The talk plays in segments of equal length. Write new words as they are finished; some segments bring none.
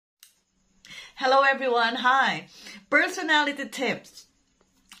Hello everyone, hi. Personality tips.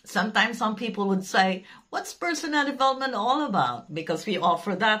 Sometimes some people would say, what's personality development all about? Because we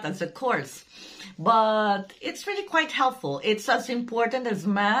offer that as a course. But it's really quite helpful. It's as important as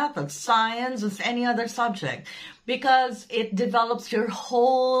math, as science, as any other subject. Because it develops your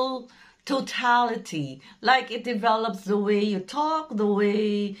whole totality. Like it develops the way you talk, the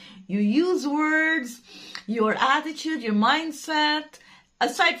way you use words, your attitude, your mindset.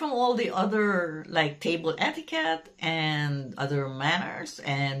 Aside from all the other like table etiquette and other manners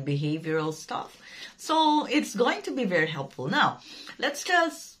and behavioral stuff. So it's going to be very helpful. Now, let's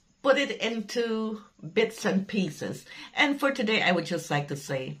just put it into bits and pieces. And for today, I would just like to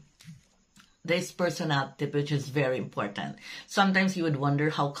say this personality, which is very important. Sometimes you would wonder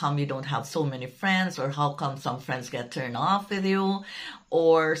how come you don't have so many friends, or how come some friends get turned off with you,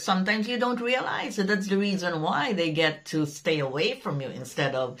 or sometimes you don't realize that that's the reason why they get to stay away from you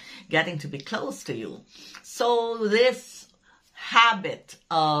instead of getting to be close to you. So this habit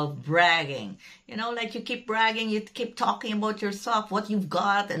of bragging, like you keep bragging, you keep talking about yourself, what you've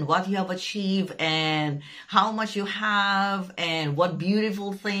got and what you have achieved and how much you have and what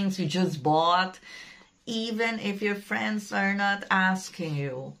beautiful things you just bought. Even if your friends are not asking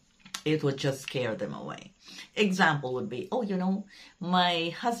you, it would just scare them away. Example would be, my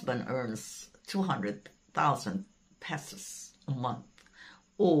husband earns 200,000 pesos a month.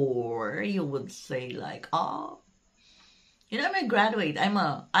 Or you would say like, I'm a graduate.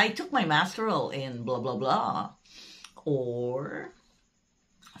 I took my masteral in blah, blah, blah. Or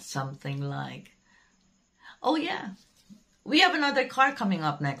something like, we have another car coming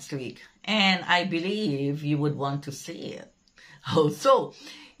up next week. And I believe you would want to see it.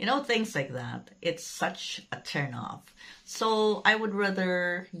 Things like that. It's such a turn off. So I would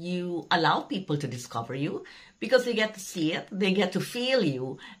rather you allow people to discover you because they get to see it, they get to feel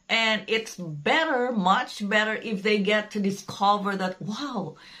you, and it's better, much better if they get to discover that,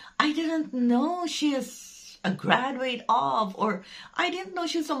 wow, I didn't know she is a graduate of, or I didn't know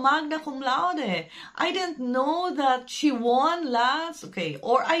she's a magna cum laude. I didn't know that she won last,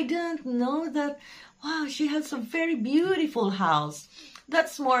 or I didn't know that, wow, she has a very beautiful house.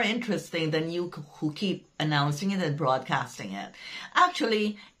 That's more interesting than you who keep announcing it and broadcasting it.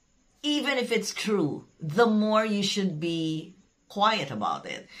 Actually, even if it's true, the more you should be quiet about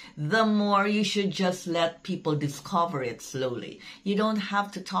it. The more you should just let people discover it slowly. You don't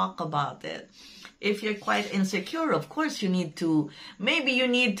have to talk about it. If you're quite insecure, of course you need to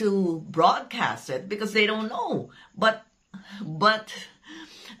broadcast it because they don't know. But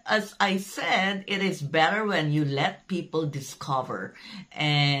as I said, it is better when you let people discover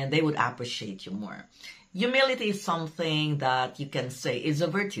and they would appreciate you more. Humility is something that you can say is a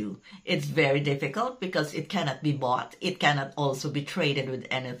virtue. It's very difficult because it cannot be bought. It cannot also be traded with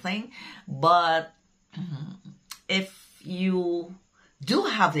anything. But if you do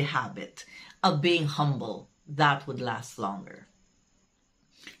have the habit of being humble, that would last longer.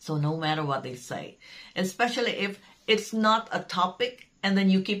 So no matter what they say, especially if it's not a topic, and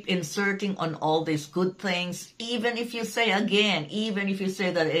then you keep inserting on all these good things, even if you say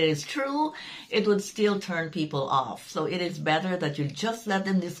that it is true, it would still turn people off. So it is better that you just let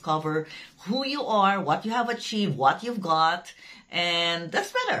them discover who you are, what you have achieved, what you've got, and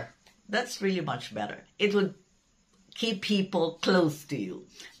that's better. That's really much better. It would keep people close to you.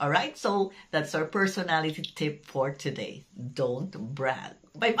 All right? So that's our personality tip for today. Don't brag.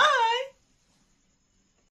 Bye-bye.